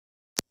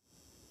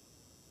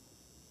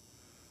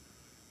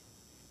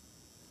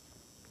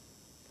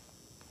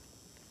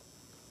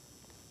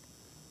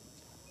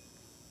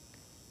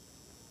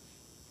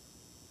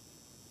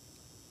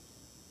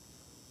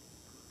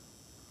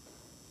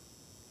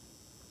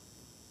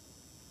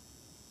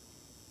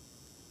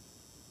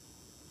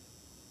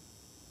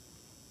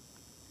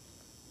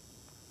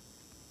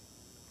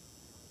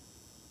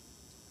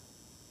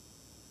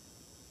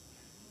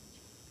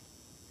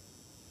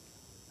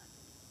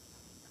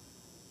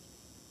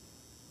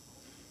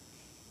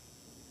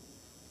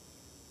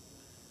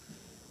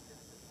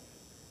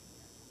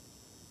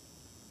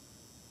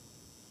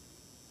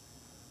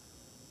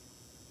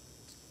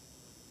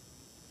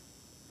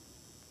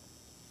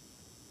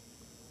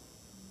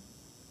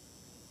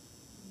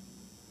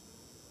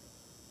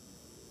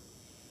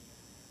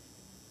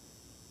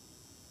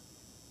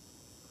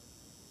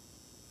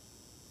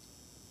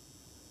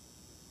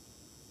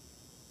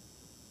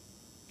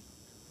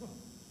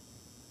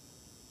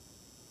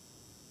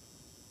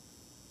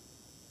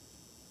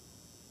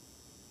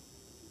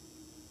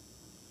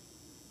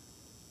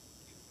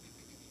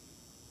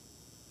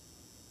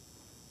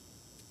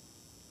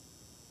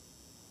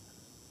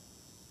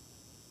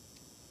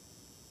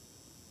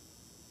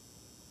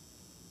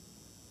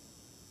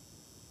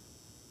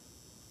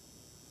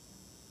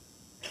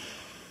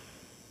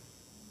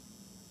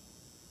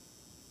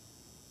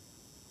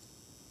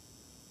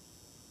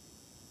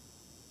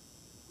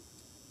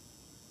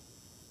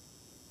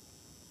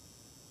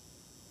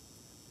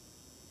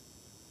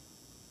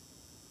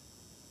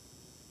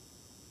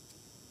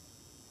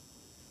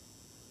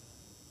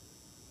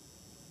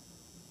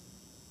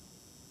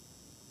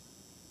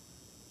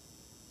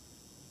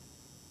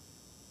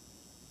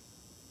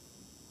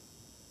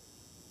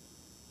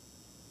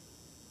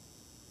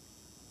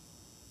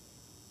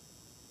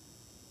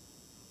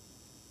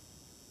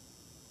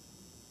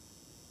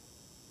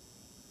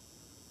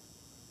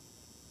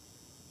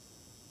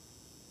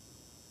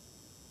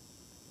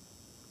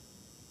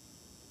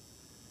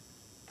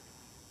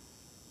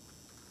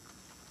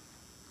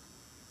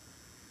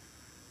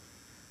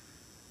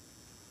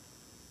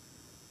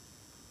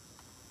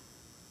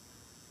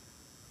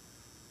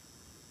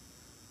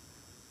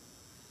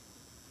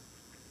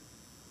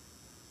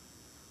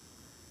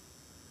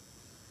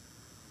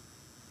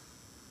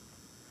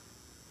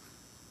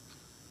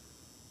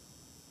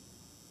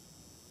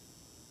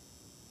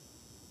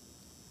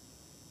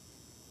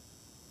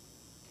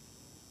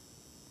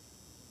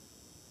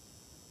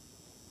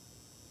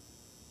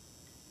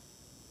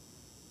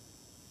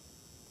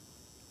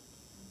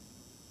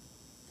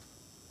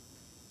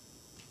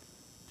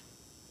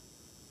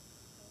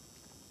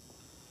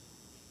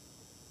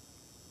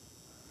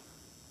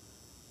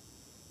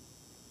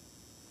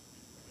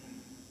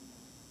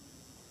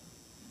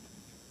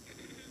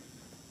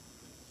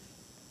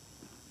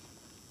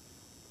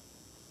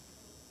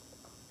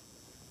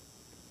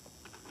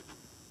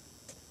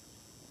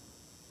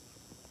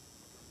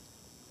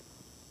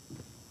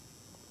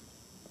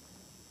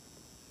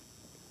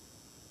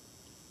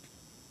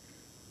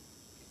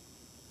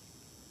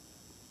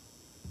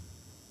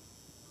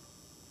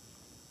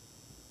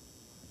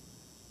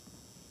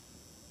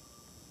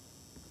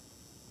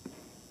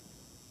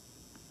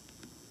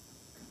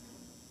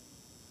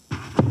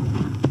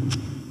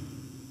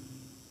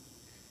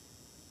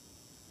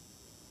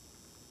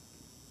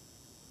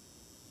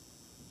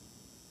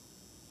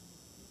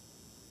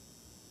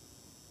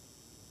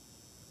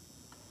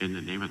In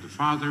the name of the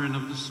Father, and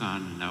of the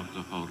Son, and of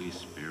the Holy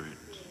Spirit.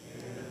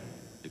 Amen.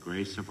 The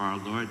grace of our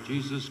Lord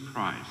Jesus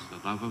Christ,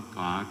 the love of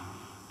God,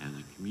 and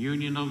the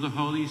communion of the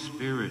Holy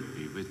Spirit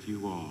be with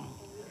you all.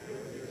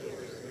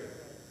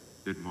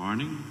 Good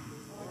morning.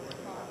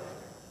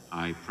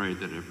 I pray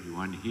that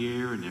everyone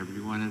here and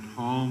everyone at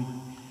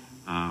home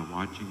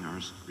watching our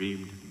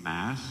streamed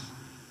Mass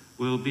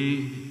will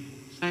be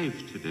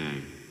safe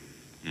today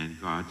in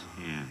God's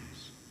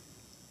hands.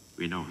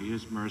 We know He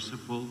is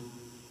merciful,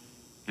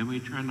 and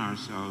we turn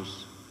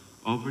ourselves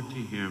over to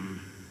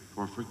Him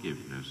for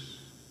forgiveness.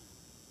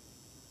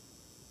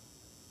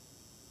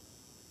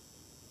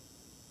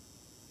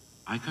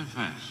 I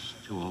confess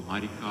to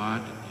Almighty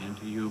God and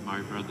to you,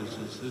 my brothers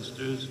and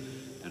sisters,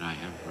 that I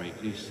have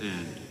greatly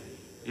sinned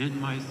in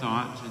my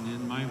thoughts and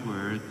in my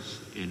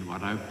words, in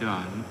what I've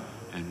done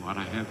and what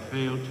I have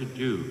failed to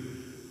do,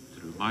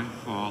 through my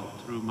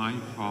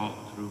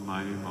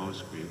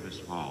most grievous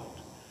fault.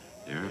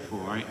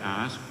 Therefore I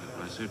ask the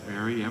Blessed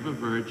Mary, ever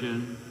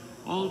Virgin,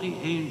 all the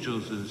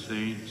angels and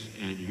saints,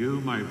 and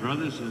you, my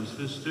brothers and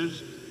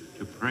sisters,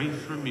 to pray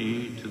for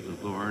me to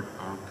the Lord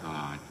our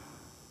God.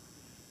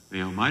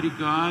 May Almighty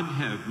God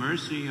have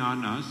mercy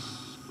on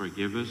us,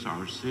 forgive us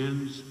our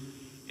sins,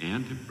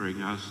 and to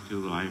bring us to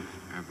life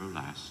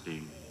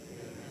everlasting.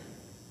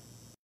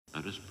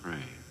 Let us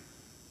pray.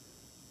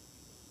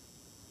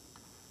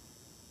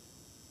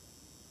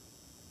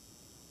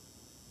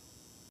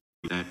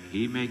 That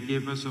He may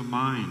give us a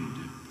mind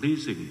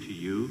pleasing to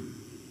you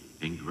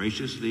and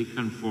graciously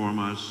conform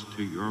us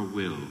to your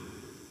will.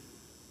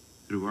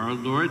 Through our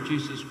Lord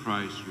Jesus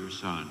Christ, your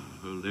Son,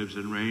 who lives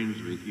and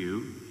reigns with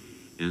you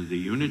in the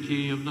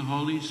unity of the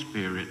Holy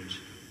Spirit,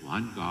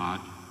 one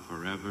God,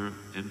 forever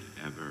and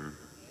ever.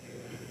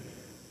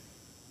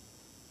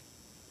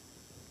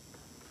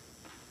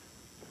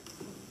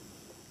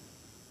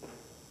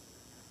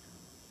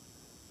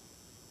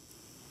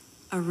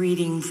 A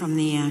reading from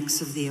the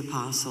Acts of the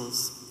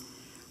Apostles.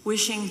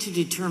 Wishing to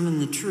determine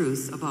the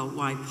truth about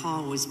why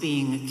Paul was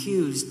being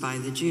accused by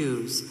the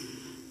Jews,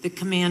 the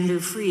commander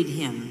freed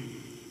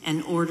him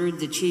and ordered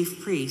the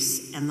chief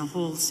priests and the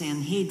whole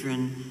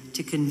Sanhedrin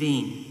to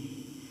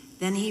convene.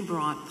 Then he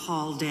brought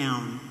Paul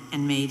down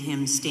and made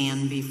him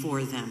stand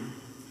before them.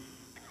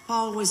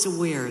 Paul was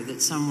aware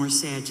that some were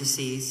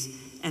Sadducees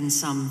and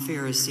some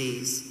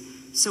Pharisees,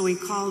 so he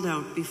called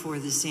out before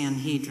the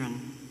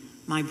Sanhedrin,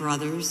 "My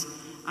brothers,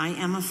 I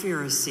am a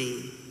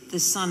Pharisee, the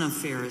son of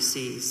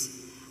Pharisees.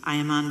 I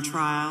am on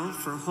trial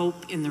for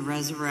hope in the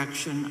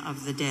resurrection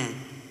of the dead."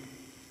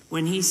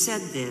 When he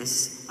said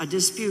this, a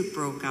dispute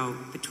broke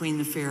out between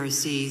the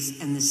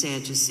Pharisees and the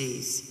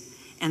Sadducees,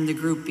 and the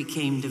group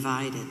became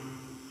divided.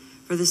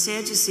 For the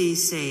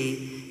Sadducees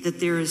say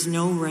that there is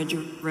no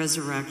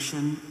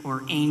resurrection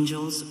or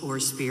angels or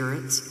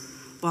spirits,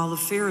 while the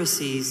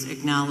Pharisees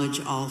acknowledge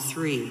all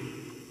three.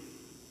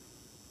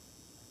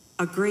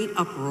 A great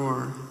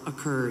uproar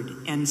occurred,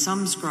 and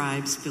some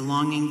scribes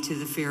belonging to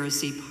the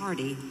Pharisee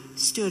party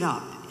stood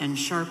up and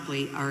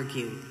sharply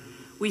argued,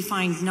 "We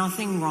find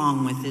nothing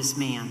wrong with this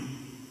man.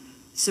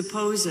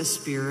 Suppose a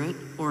spirit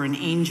or an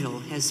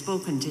angel has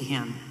spoken to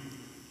him."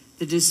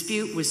 The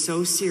dispute was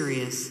so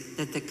serious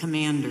that the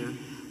commander,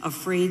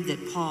 afraid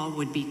that Paul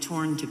would be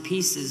torn to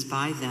pieces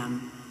by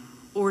them,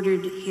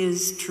 ordered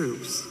his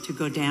troops to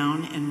go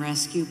down and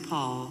rescue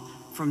Paul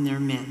from their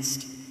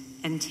midst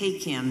and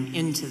take him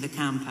into the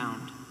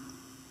compound.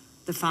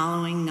 The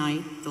following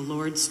night, the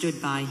Lord stood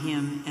by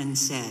him and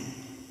said,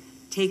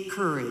 "Take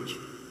courage,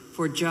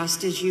 for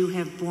just as you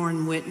have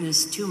borne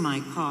witness to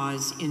my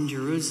cause in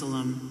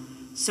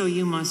Jerusalem, so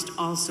you must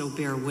also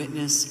bear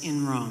witness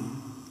in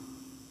Rome."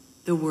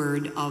 The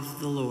word of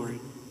the Lord.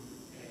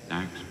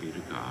 Thanks be to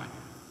God.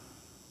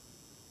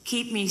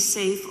 Keep me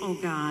safe, O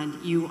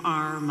God, you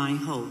are my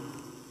hope.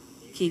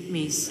 Keep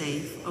me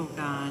safe, O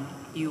God,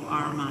 you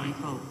are my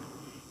hope.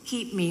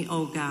 Keep me,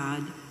 O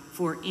God,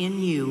 for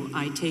in you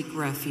I take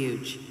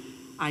refuge.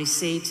 I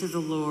say to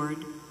the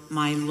Lord,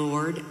 "My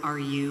Lord are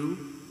you."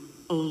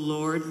 O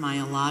Lord, my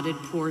allotted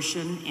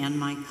portion and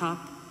my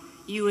cup,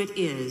 you it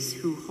is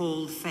who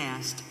hold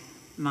fast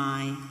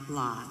my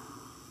lot.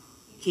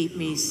 Keep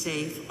me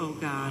safe, O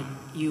God,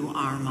 you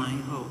are my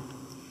hope.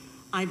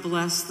 I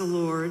bless the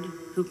Lord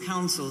who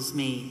counsels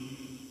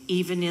me.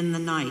 Even in the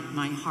night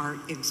my heart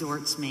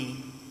exhorts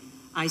me.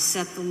 I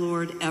set the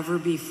Lord ever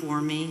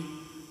before me.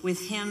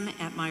 With him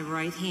at my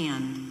right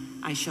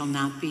hand, I shall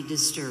not be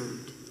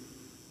disturbed.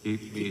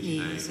 Keep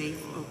me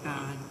safe, O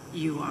God,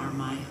 you are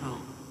my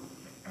hope.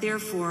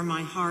 Therefore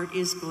my heart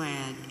is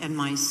glad and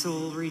my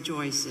soul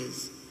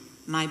rejoices.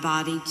 My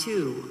body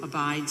too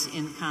abides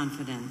in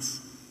confidence,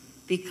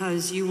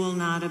 because you will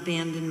not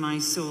abandon my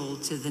soul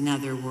to the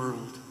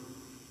netherworld,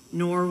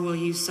 nor will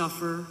you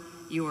suffer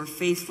your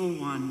faithful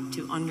one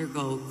to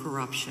undergo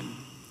corruption.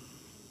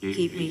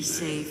 Keep me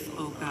safe,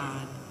 O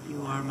God,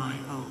 you are my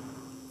hope.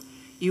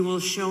 You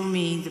will show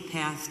me the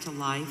path to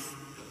life,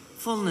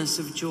 fullness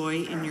of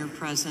joy in your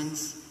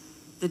presence,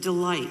 the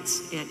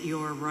delights at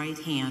your right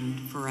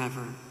hand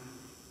forever.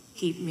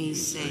 Keep me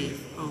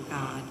safe, O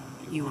God,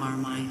 you are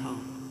my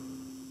hope.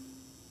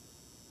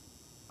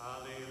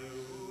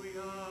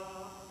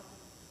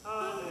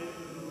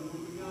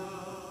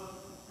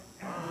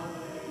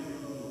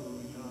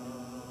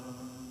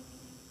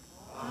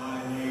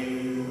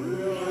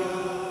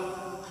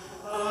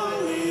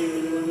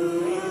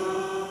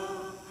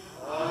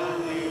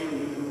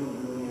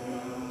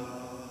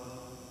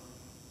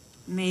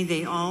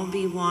 they all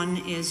be one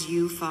as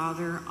you,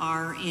 Father,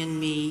 are in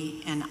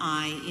me and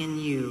I in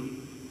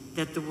you,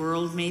 that the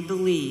world may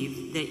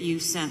believe that you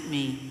sent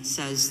me,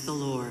 says the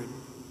Lord.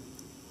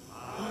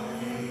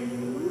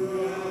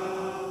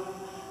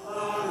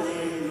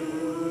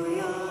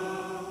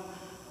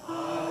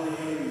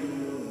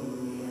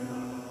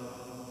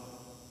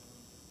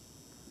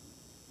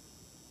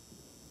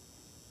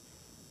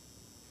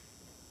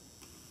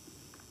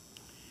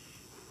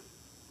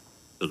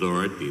 The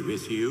Lord be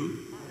with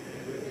you.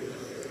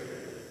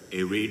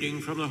 A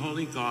reading from the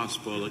Holy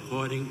Gospel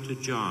according to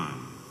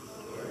John.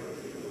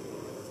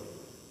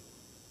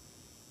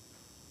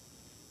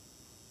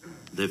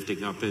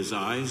 Lifting up his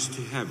eyes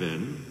to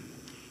heaven,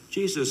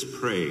 Jesus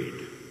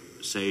prayed,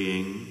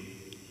 saying,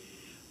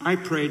 I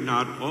pray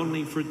not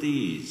only for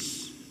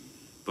these,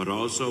 but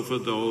also for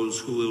those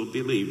who will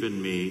believe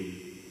in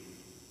me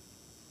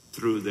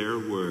through their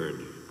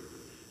word,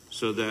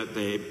 so that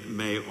they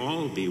may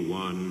all be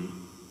one,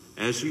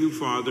 as you,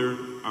 Father,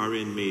 are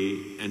in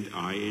me and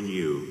I in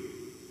you,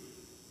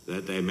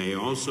 that they may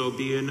also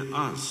be in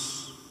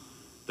us,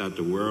 that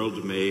the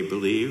world may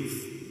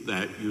believe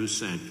that you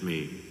sent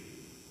me.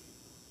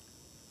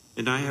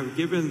 And I have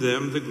given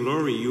them the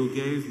glory you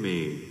gave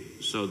me,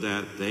 so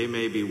that they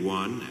may be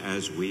one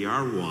as we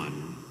are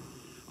one,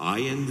 I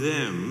in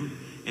them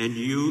and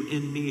you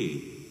in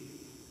me,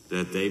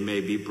 that they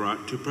may be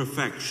brought to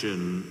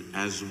perfection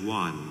as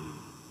one,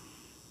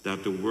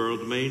 that the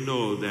world may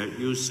know that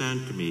you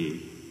sent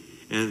me,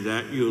 and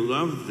that you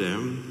loved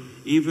them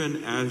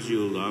even as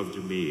you loved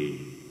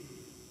me.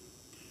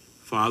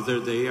 Father,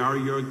 they are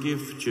your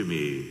gift to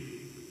me.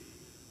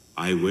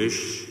 I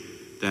wish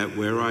that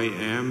where I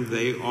am,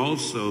 they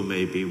also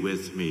may be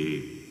with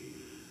me,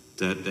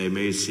 that they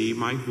may see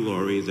my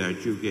glory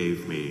that you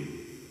gave me,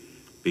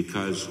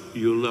 because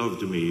you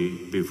loved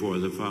me before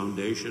the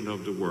foundation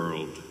of the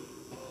world.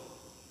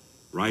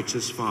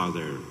 Righteous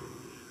Father,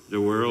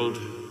 the world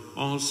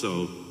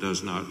also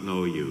does not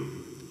know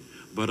you,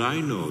 but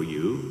I know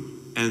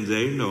you, and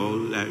they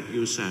know that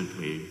you sent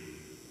me.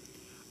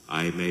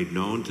 I made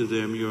known to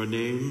them your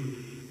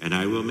name, and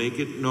I will make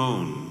it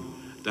known,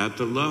 that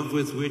the love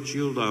with which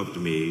you loved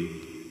me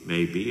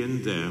may be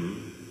in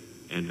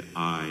them, and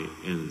I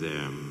in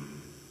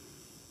them.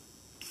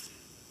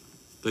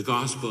 The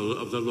Gospel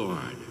of the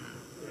Lord.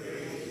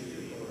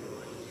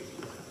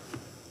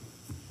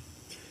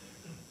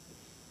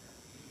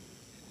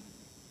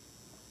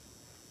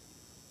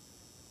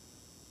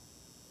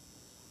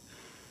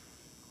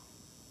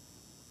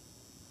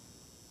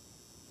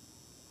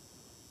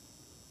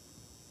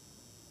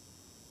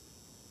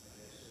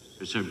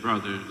 So,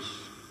 brothers,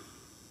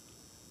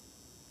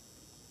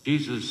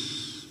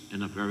 Jesus,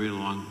 in a very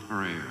long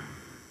prayer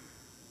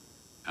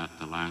at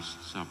the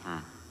Last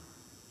Supper,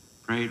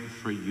 prayed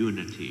for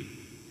unity,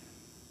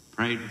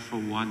 prayed for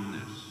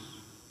oneness,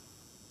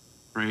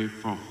 prayed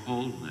for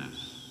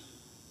wholeness.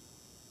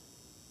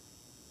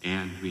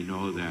 And we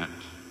know that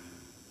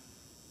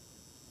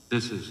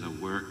this is a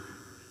work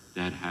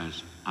that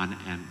has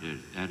unended,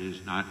 that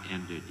is not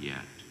ended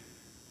yet.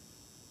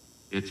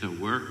 It's a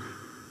work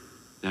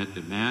that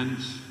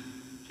demands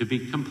to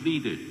be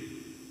completed.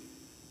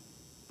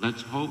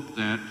 Let's hope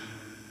that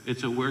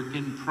it's a work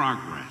in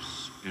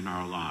progress in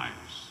our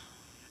lives,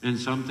 and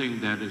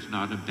something that is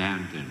not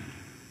abandoned.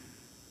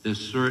 This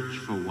search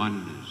for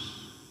oneness,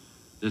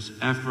 this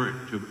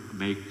effort to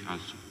make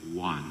us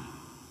one.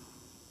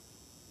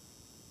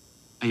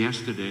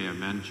 Yesterday I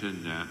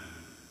mentioned that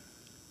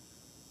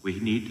we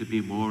need to be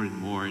more and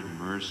more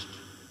immersed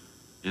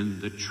in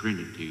the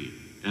Trinity,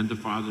 in the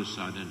Father,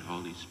 Son, and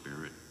Holy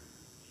Spirit.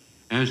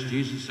 As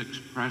Jesus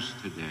expressed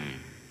today,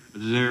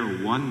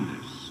 their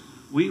oneness,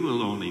 we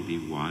will only be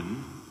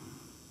one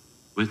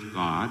with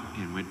God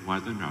and with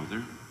one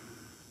another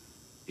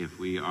if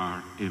we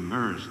are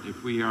immersed,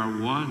 if we are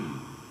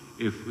one,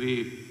 if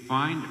we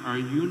find our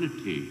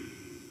unity,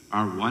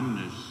 our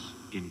oneness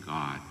in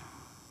God.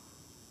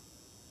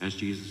 As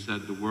Jesus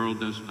said, the world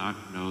does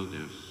not know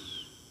this,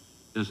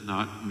 does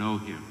not know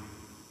him.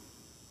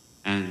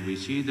 And we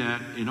see that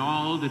in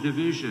all the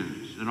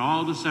divisions and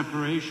all the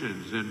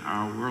separations in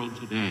our world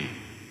today.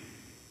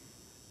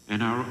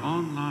 In our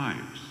own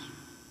lives,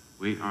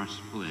 we are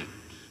split.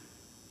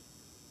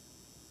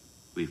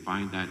 We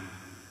find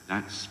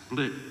that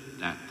split,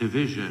 that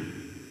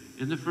division,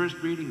 in the first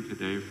reading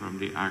today from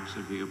the Acts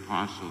of the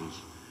Apostles,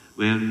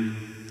 when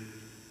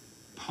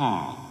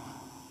Paul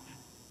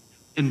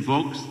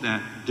invokes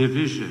that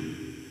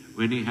division,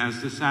 when he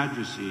has the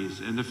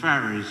Sadducees and the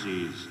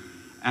Pharisees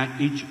at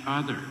each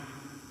other.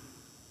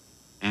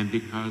 And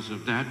because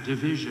of that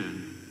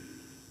division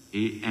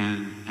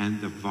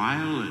and the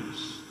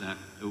violence that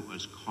it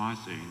was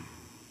causing,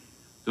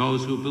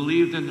 those who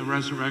believed in the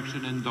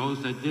resurrection and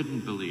those that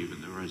didn't believe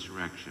in the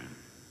resurrection,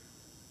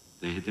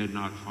 they did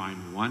not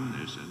find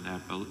oneness in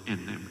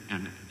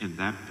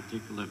that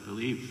particular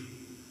belief.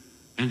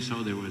 And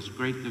so there was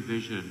great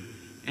division,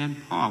 and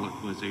Paul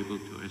was able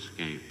to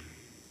escape.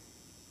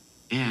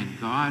 And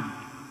God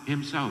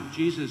himself,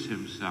 Jesus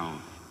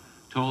himself,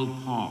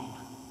 told Paul,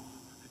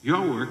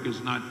 your work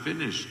is not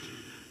finished.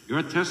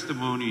 Your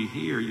testimony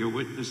here, you're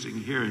witnessing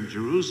here in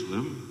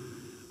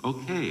Jerusalem,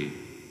 okay.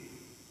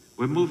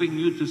 We're moving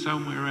you to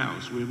somewhere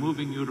else. We're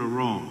moving you to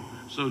Rome.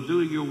 So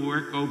do your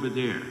work over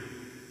there.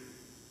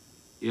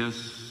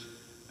 Yes,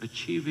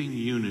 achieving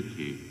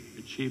unity,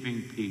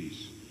 achieving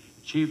peace,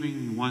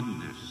 achieving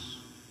oneness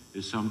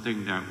is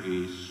something that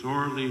we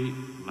sorely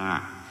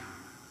lack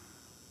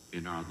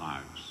in our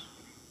lives.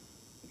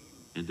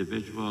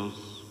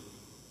 Individuals,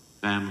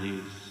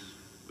 families,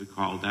 we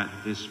call that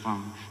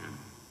dysfunction.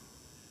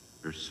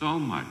 There's so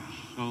much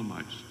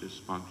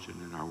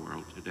dysfunction in our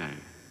world today.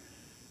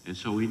 And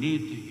so we need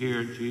to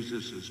hear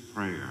Jesus'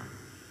 prayer.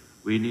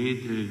 We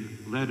need to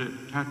let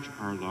it touch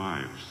our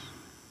lives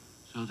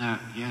so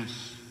that,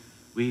 yes,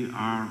 we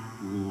are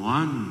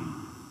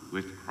one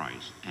with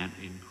Christ and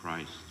in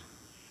Christ.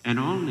 And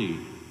only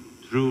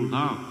through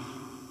love.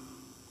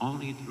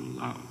 Only through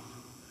love.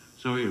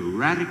 So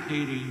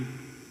eradicating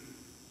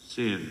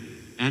sin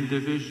and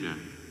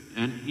division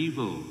and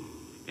evil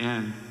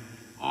and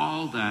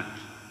all that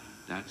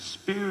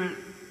spirit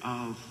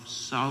of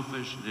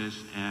selfishness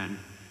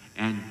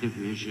and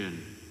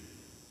division.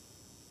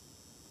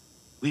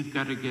 We've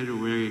got to get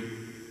away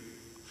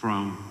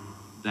from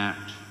that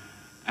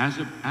as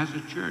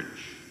a church,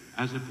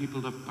 as a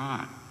people of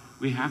God.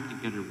 We have to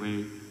get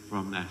away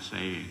from that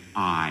saying,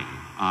 I,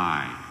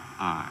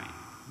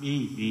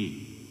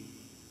 me.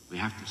 We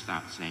have to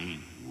start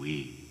saying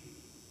we.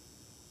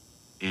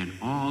 In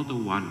all the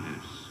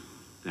oneness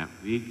that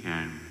we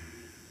can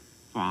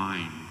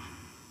find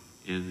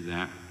in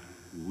that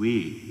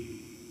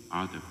we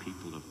are the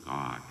people of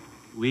God.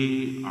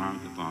 We are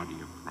the body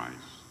of Christ.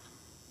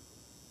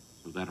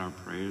 So that our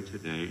prayer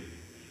today,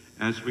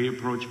 as we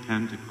approach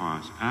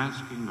Pentecost,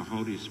 asking the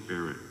Holy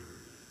Spirit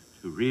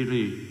to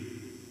really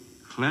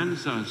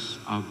cleanse us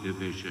of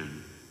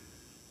division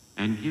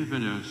and give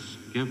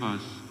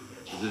us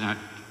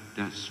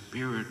that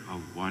spirit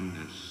of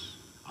oneness,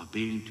 of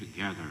being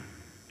together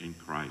in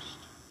Christ,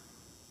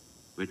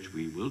 which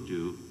we will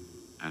do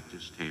at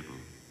this table.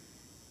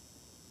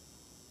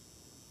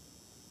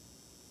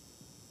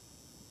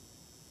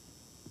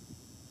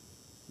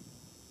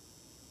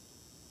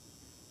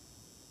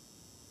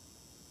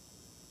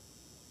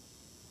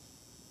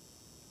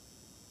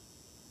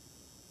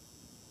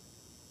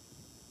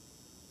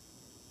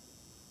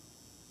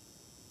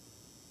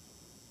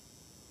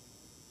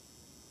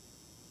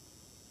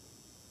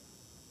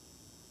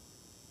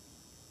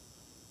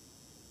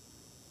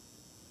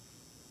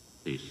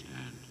 Please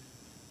stand.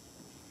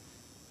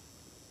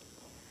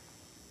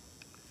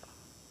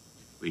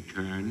 We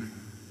turn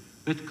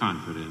with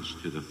confidence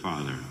to the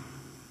Father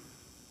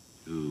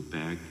to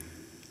beg,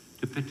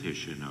 to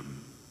petition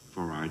Him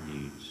for our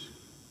needs.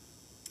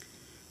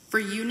 For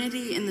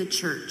unity in the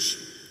church,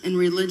 in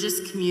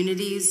religious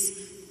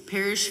communities,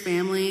 parish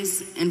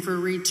families, and for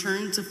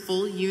return to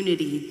full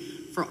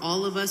unity for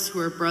all of us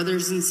who are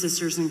brothers and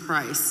sisters in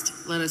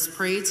Christ, let us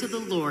pray to the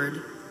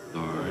Lord.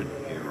 Lord,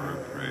 hear our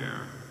prayer.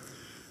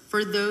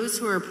 For those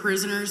who are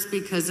prisoners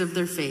because of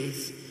their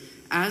faith,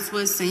 as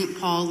was St.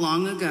 Paul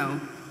long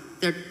ago,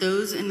 that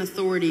those in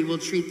authority will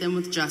treat them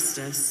with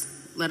justice,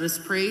 let us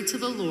pray to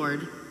the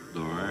Lord.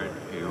 Lord,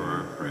 hear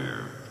our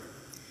prayer.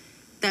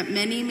 That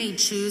many may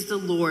choose the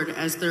Lord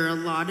as their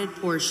allotted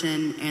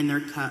portion and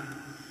their cup,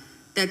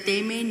 that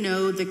they may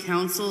know the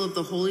counsel of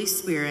the Holy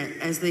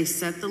Spirit as they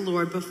set the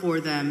Lord before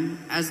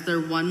them as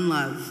their one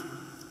love.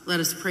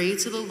 Let us pray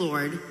to the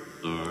Lord.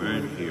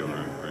 Lord, hear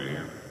our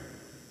prayer.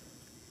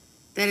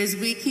 That as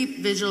we keep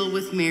vigil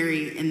with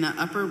Mary in the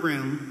upper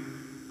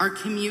room, our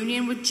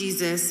communion with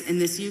Jesus in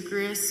this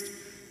Eucharist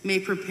may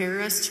prepare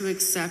us to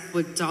accept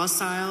with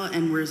docile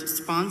and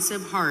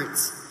responsive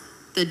hearts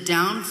the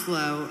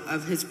downflow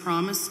of his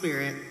promised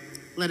Spirit.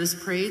 Let us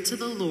pray to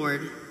the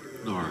Lord.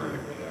 Lord,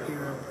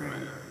 hear our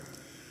prayer.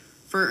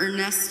 For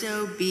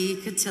Ernesto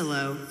B.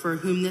 Cotillo, for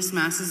whom this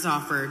Mass is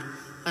offered,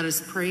 let us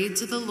pray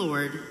to the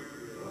Lord.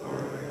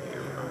 Lord,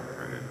 hear our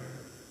prayer.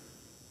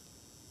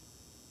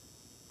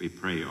 We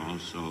pray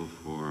also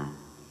for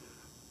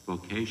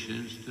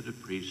vocations to the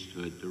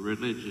priesthood, the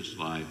religious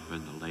life,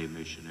 and the lay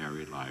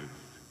missionary life.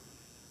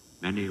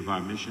 Many of our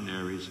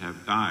missionaries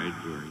have died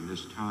during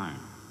this time.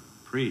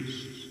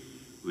 Priests,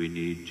 we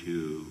need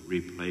to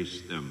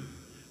replace them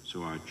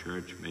so our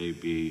church may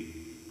be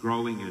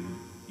growing in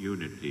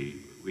unity.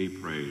 We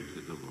pray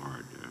to the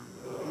Lord.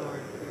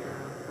 Lord, hear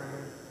our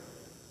prayer.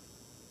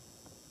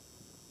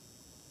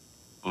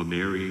 O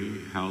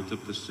Mary, health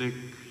of the sick,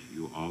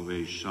 you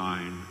always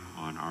shine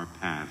on our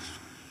path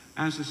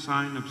as a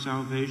sign of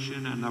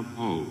salvation and of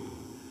hope.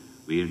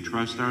 We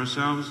entrust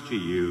ourselves to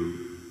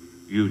you.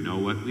 You know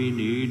what we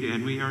need,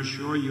 and we are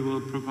sure you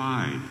will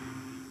provide,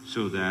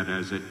 so that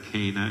as at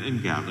Cana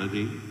in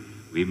Galilee,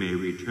 we may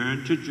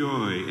return to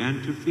joy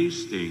and to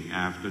feasting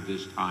after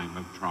this time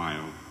of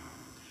trial.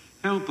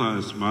 Help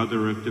us,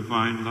 Mother of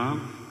Divine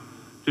Love,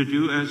 to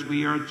do as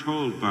we are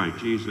told by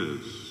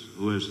Jesus,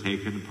 who has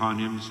taken upon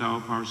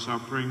himself our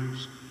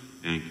sufferings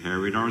and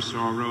carried our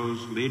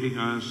sorrows, leading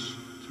us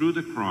through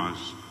the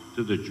cross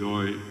to the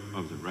joy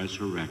of the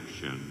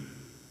resurrection.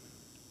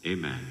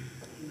 Amen.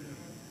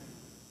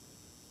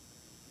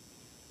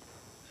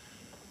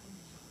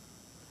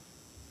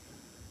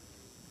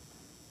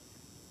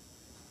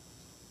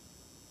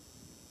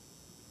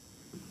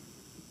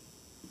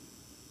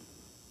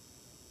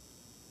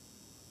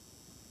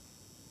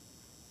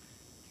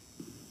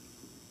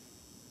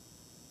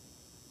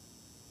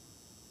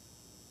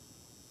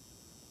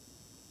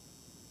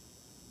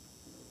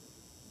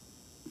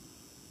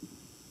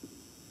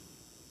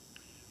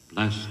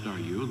 Blessed are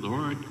you,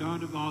 Lord,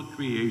 God of all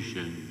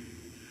creation,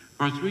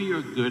 for through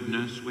your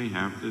goodness we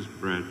have this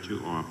bread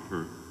to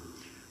offer,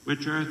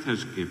 which earth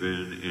has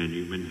given and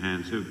human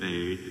hands have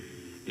made.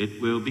 It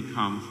will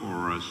become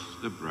for us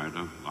the bread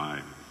of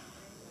life.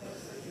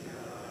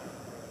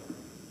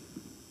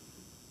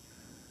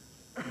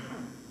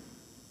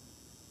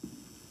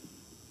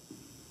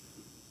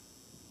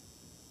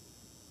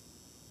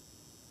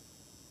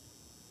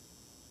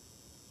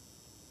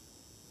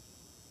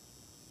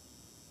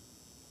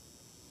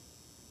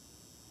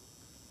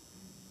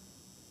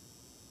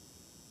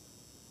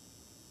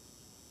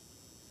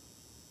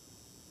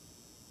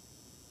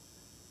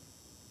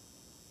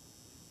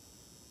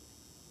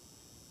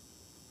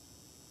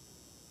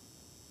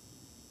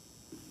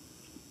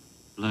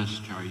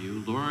 Blessed are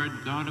you, Lord,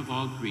 God of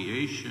all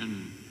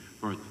creation,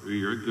 for through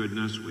your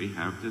goodness we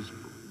have this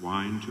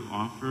wine to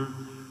offer,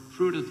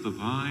 fruit of the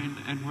vine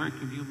and work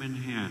of human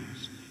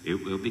hands.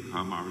 It will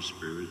become our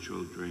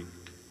spiritual drink.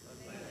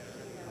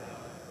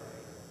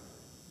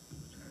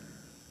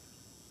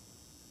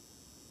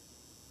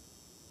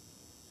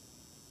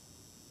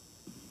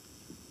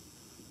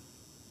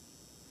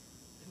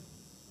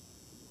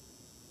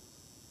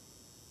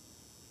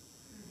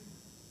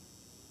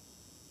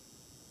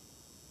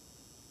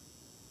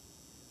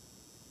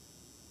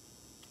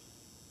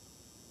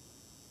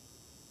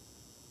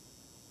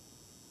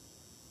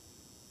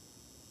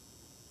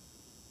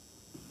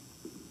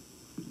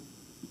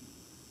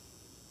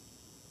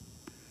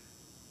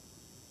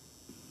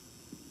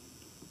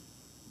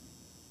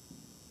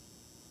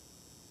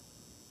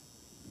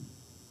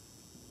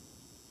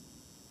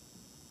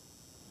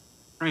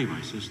 Pray,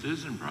 my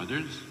sisters and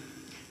brothers,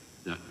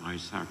 that my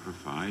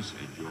sacrifice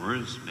and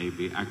yours may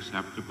be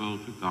acceptable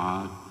to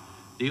God,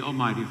 the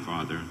Almighty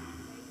Father.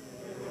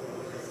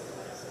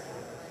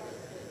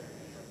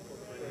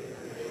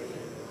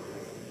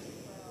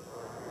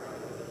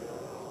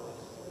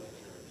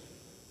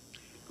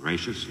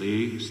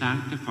 Graciously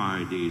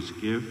sanctify these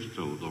gifts,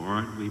 O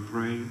Lord, we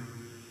pray,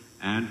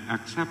 and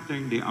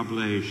accepting the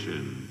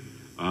oblation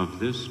of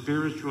this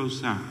spiritual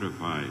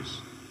sacrifice,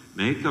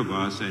 make of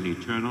us an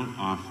eternal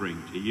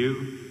offering to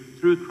you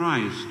through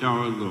Christ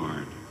our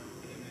Lord.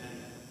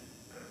 Amen.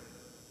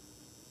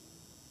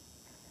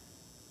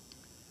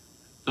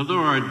 The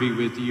Lord be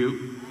with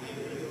you.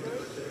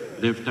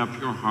 Lift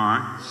up your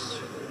hearts.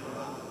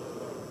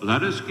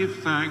 Let us give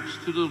thanks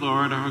to the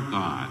Lord our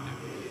God.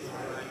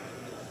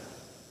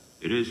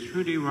 It is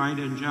truly right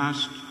and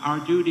just, our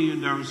duty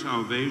and our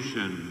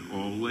salvation,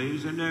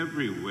 always and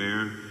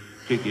everywhere,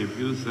 to give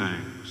you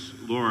thanks,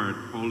 Lord,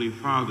 Holy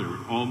Father,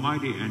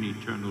 Almighty and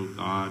eternal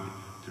God,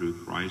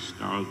 through Christ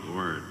our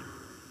Lord.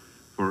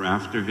 For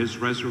after his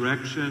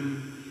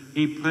resurrection,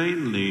 he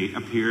plainly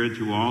appeared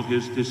to all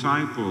his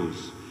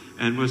disciples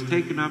and was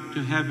taken up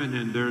to heaven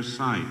in their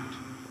sight,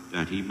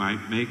 that he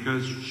might make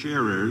us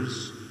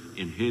sharers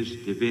in his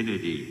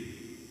divinity.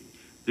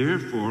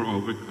 Therefore,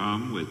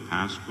 overcome with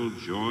paschal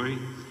joy,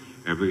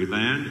 every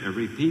land,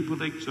 every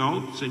people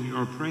exults in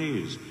your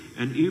praise,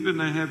 and even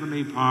the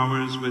heavenly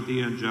powers with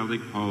the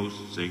angelic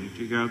hosts sing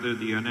together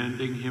the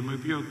unending hymn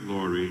of your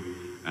glory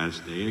as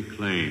they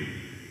acclaim,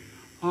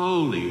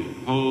 Holy,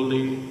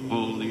 holy,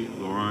 holy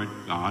Lord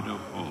God of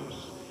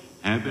hosts.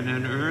 Heaven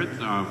and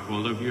earth are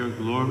full of your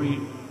glory.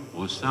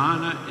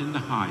 Hosanna in the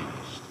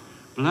highest.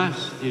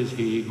 Blessed is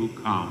he who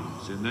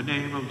comes in the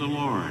name of the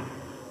Lord.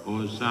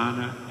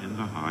 Hosanna in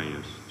the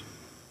highest.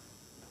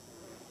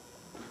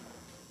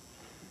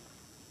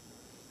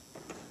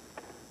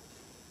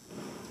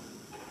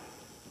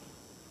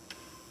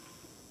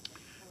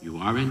 You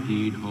are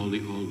indeed holy,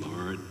 O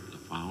Lord, the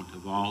fount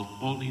of all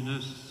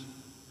holiness.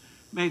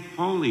 Make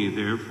holy,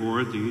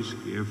 therefore, these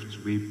gifts,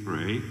 we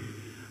pray,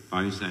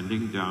 by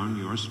sending down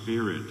your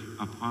Spirit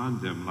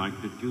upon them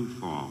like the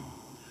dewfall,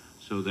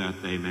 so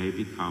that they may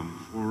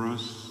become for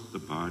us the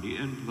body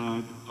and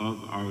blood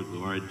of our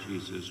Lord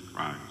Jesus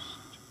Christ.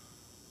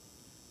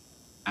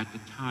 At the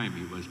time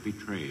he was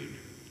betrayed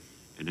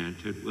and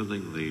entered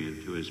willingly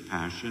into his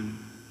passion,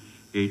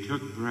 he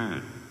took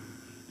bread,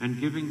 and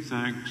giving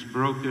thanks,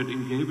 broke it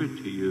and gave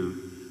it to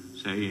you,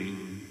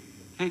 saying,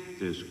 Take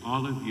this,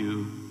 all of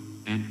you,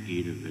 and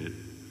eat of it,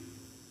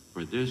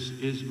 for this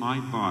is my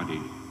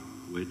body,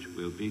 which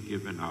will be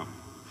given up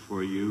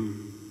for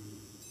you.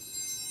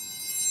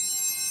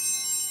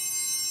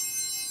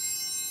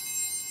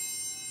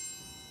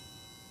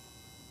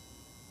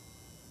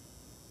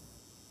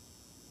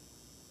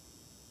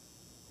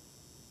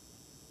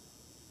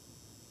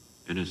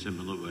 In a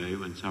similar way,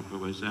 when supper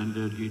was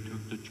ended, he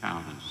took the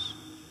chalice,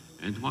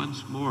 and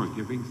once more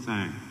giving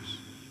thanks,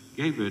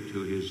 gave it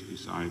to his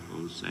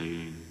disciples,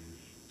 saying,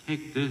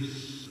 Take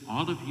this,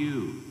 all of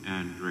you,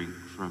 and drink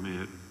from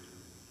it.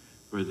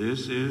 For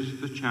this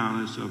is the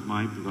chalice of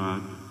my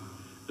blood,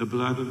 the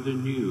blood of the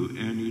new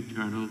and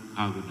eternal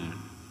covenant,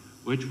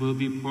 which will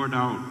be poured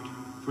out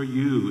for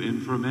you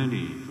and for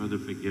many for the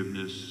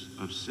forgiveness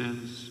of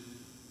sins.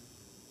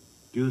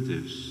 Do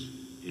this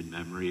in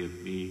memory of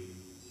me.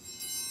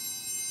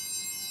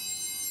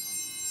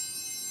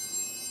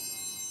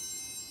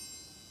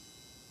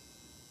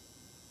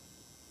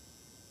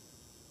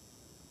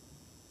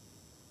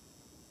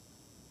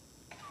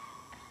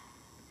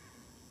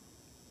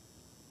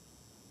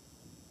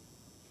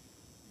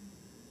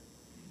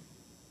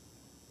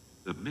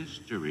 the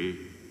mystery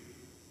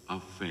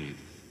of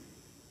faith.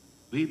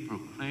 We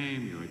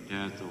proclaim your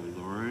death, O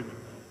Lord,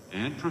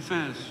 and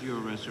profess your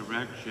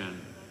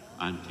resurrection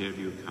until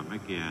you come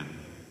again.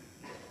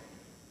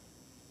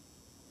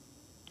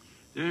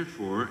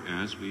 Therefore,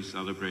 as we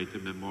celebrate the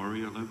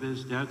memorial of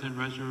his death and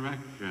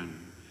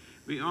resurrection,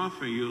 we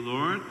offer you,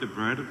 Lord, the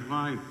bread of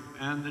life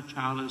and the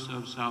chalice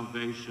of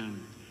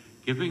salvation,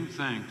 giving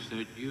thanks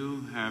that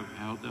you have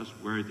held us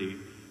worthy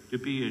to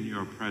be in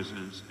your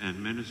presence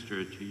and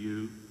minister to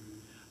you.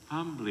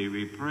 Humbly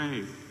we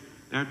pray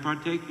that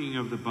partaking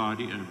of the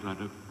body and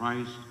blood of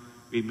Christ,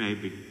 we may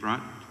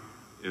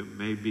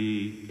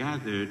be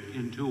gathered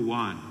into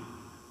one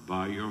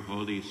by your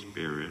Holy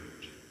Spirit.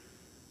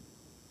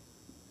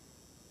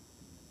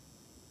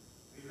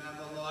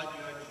 Remember, Lord,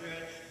 your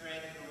church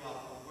spread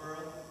throughout the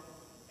world,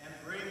 and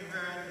bring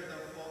her to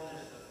the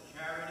fullness of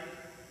charity,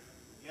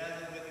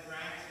 together with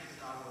Francis,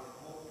 our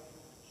Pope,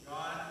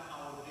 John,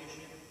 our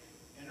Bishop,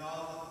 and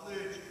all the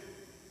clergy.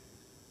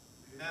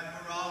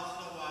 Remember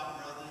also our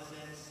brothers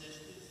and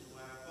sisters who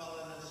have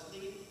fallen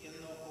asleep in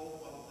the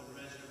hope of the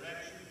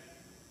resurrection,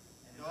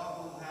 and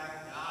all who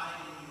have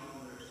died in your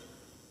mercy.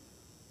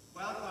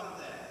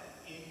 Welcome them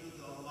into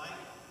the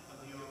light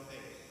of your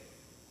face.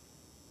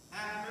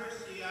 Have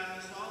mercy on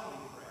us all,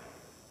 we pray,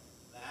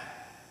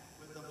 that,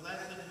 with the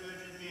Blessed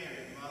Virgin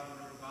Mary,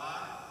 Mother of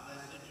God,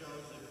 Blessed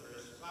Joseph,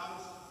 her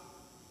spouse,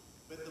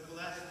 with the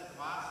blessed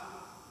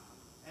apostles,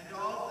 and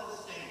all the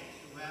saints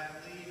who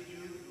have pleased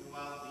you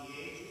throughout the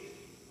ages,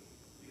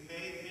 be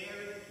made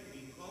merit to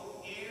be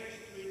co-heirs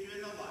to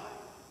eternal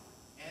life,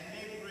 and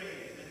may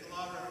praise and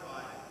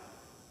glorify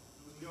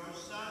you through your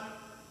Son,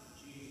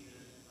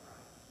 Jesus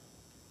Christ.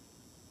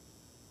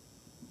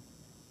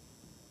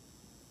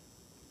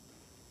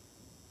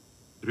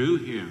 Through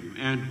him,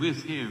 and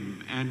with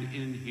him, and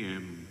in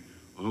him,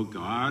 O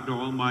God,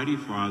 Almighty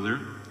Father,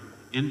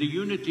 in the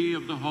unity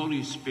of the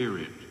Holy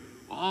Spirit,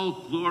 all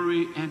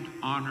glory and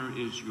honor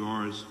is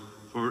yours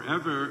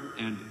forever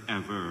and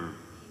ever.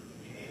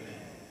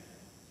 Amen.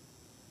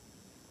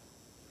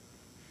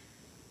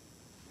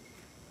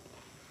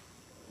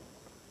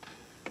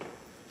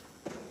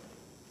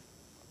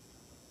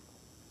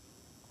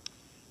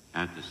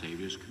 At the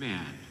Savior's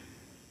command,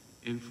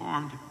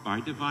 informed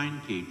by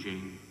divine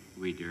teaching,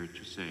 we dare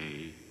to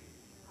say,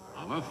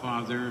 Our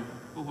Father,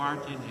 who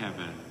art in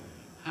heaven,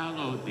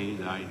 hallowed be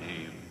thy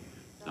name.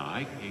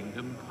 Thy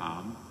kingdom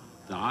come,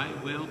 thy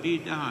will be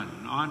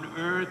done, on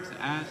earth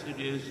as it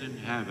is in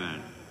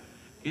heaven.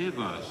 Give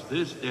us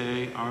this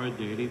day our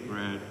daily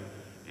bread,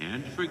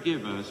 and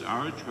forgive us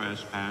our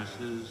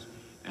trespasses,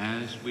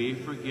 as we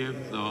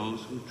forgive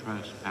those who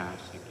trespass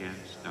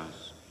against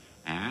us.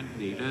 And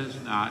lead us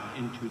not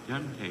into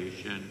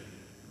temptation,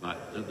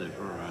 but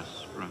deliver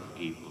us from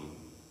evil.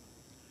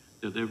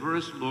 Deliver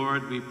us,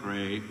 Lord, we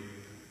pray,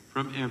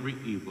 from every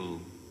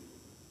evil.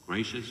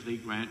 Graciously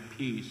grant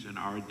peace in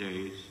our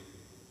days,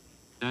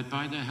 that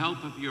by the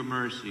help of your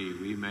mercy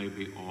we may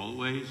be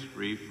always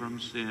free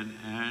from sin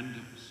and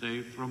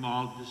safe from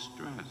all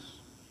distress,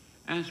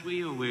 as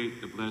we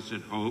await the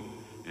blessed hope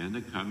and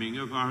the coming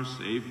of our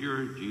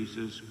Savior,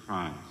 Jesus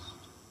Christ.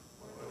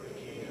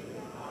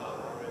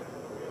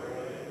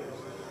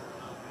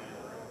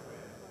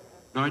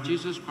 Lord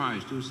Jesus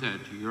Christ, who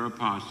said to your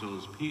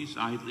apostles, Peace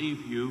I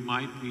leave you,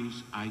 my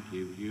peace I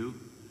give you,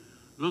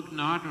 look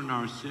not on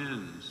our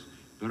sins,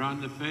 but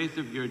on the faith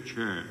of your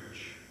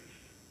church,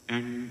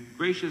 and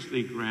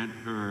graciously grant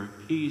her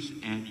peace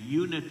and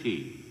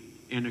unity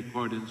in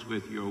accordance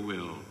with your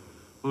will,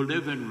 who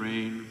live and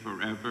reign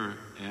forever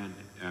and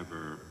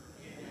ever.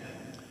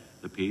 Amen.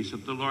 The peace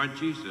of the Lord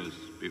Jesus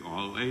be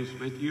always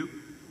with you.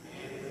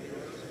 And with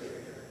your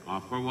spirit.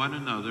 Offer one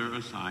another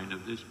a sign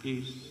of this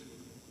peace.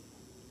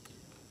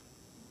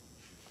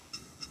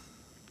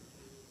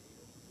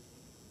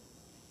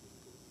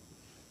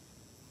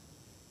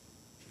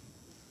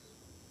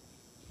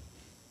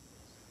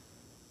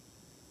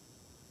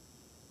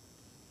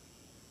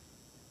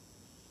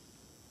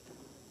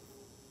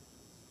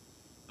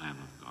 Lamb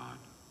of God.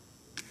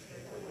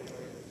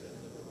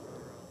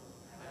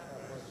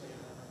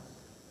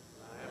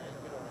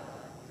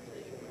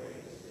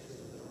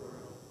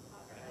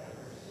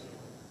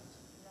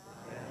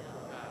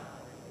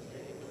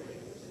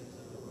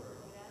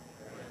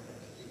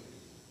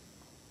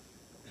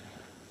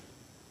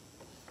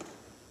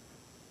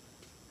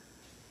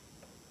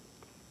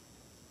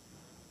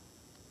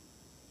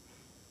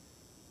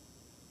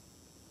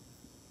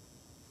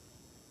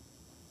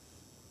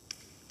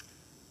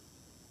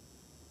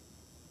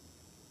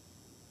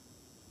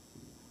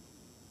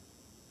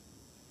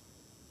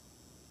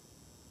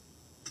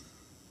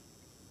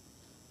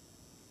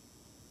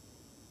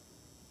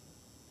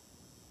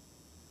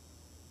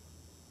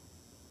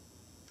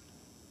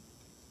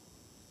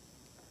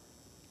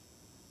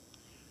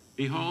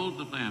 Behold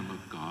the Lamb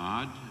of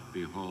God,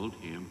 behold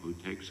him who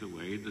takes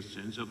away the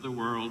sins of the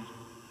world.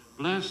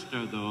 Blessed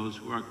are those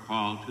who are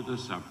called to the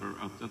supper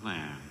of the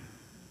Lamb.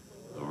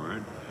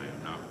 Lord, I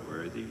am not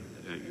worthy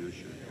that you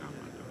should come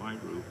under my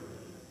roof,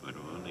 but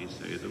only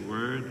say the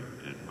word,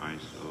 and my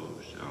soul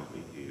shall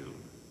be healed.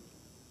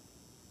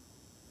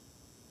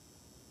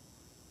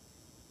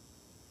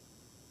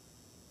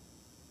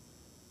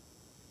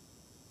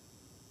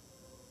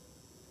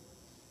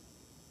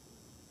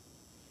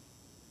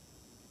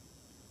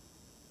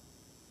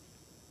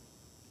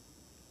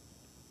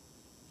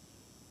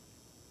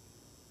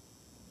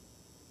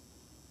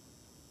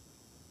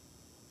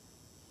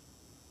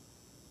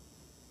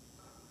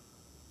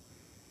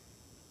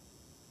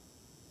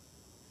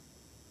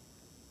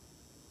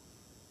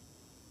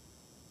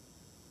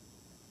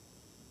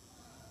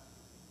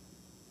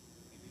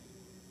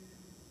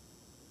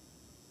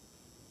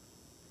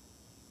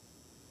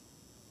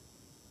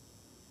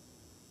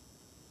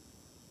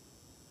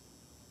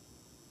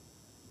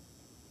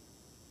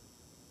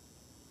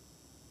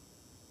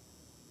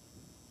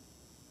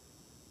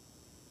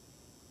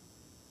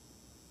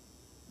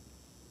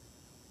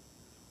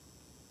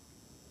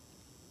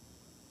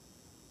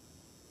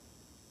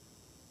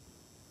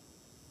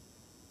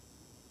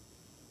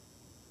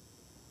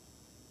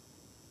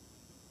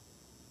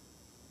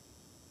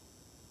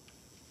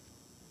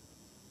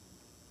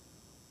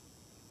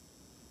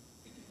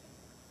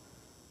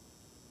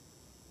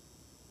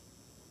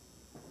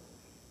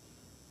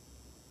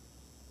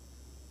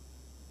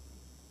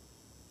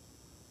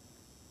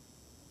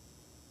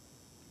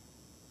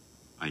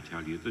 I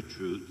tell you the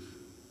truth,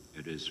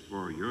 it is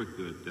for your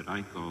good that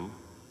I go.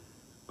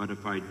 But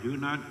if I do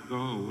not go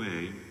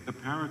away, the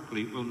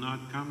Paraclete will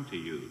not come to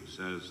you,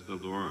 says the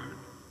Lord.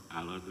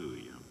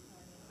 Alleluia.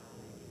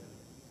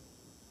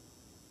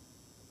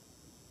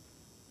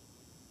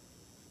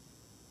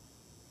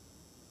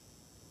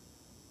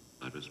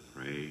 Let us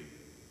pray.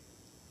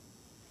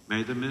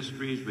 May the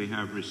mysteries we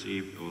have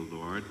received, O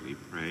Lord, we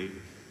pray,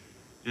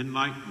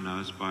 enlighten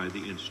us by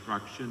the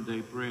instruction they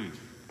bring,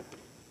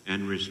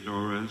 and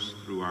restore us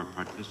through our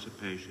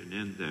participation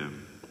in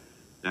them,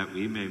 that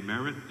we may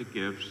merit the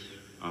gifts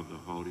of the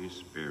Holy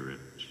Spirit.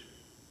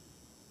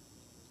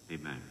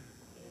 Amen.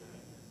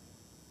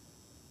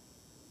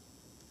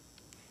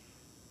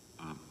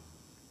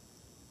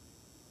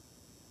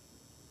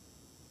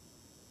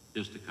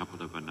 Just a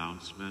couple of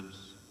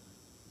announcements.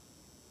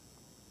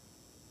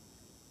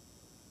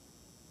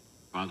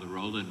 Father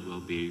Roland will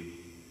be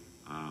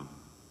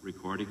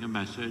recording a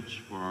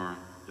message for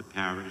the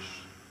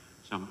parish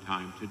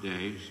sometime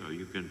today, so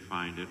you can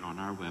find it on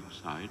our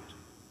website.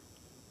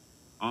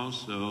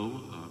 Also,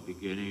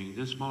 beginning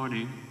this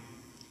morning,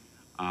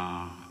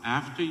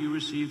 after you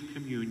receive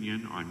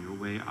communion on your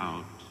way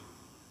out,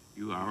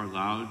 you are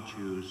allowed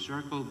to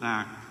circle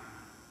back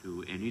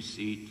to any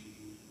seat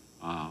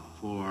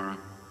for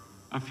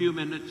a few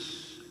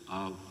minutes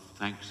of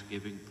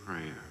Thanksgiving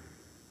prayer.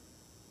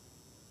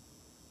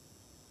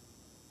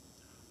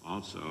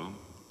 Also,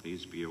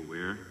 please be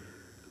aware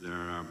there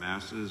are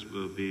masses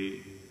will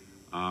be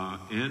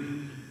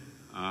in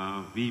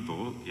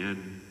vivo,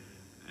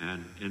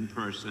 in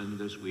person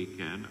this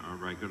weekend, our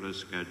regular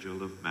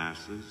schedule of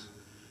masses,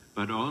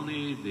 but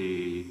only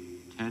the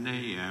 10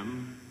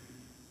 a.m.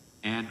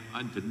 and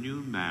the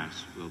new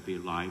mass will be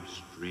live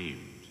streamed.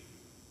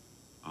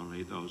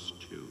 Only those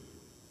two.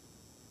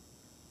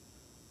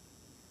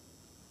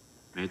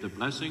 May the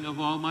blessing of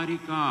Almighty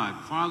God,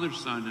 Father,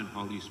 Son, and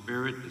Holy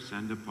Spirit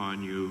descend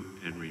upon you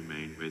and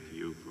remain with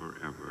you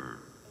forever.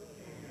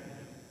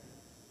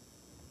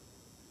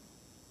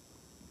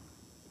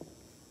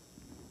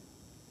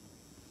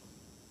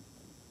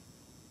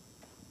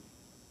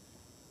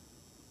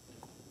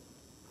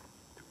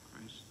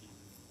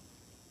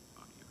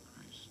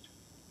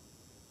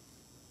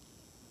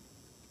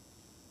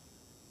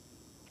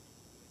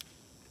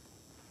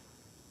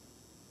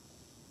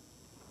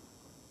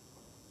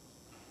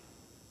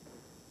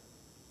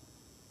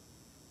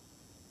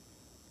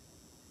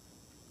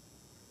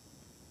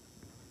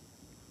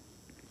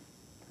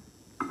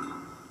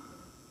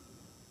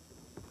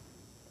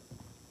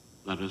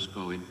 Let us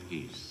go in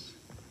peace.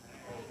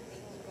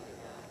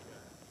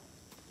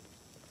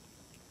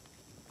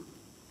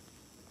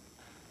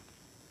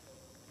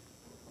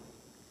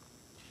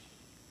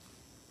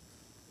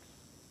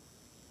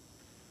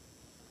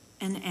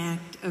 An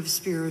act of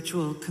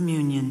spiritual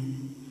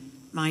communion.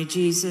 My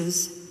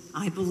Jesus,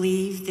 I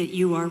believe that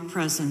you are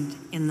present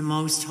in the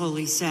most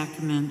holy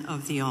sacrament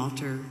of the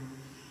altar.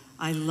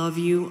 I love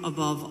you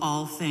above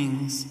all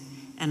things,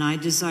 and I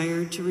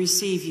desire to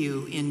receive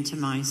you into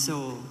my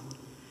soul.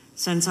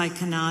 Since I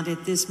cannot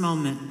at this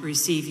moment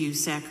receive you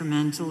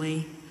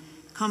sacramentally,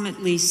 come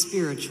at least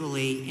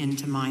spiritually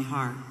into my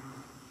heart.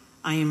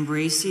 I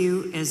embrace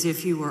you as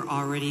if you were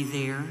already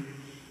there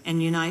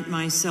and unite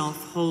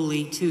myself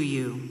wholly to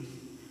you.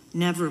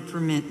 Never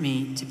permit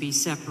me to be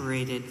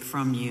separated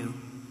from you.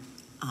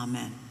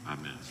 Amen.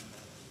 Amen.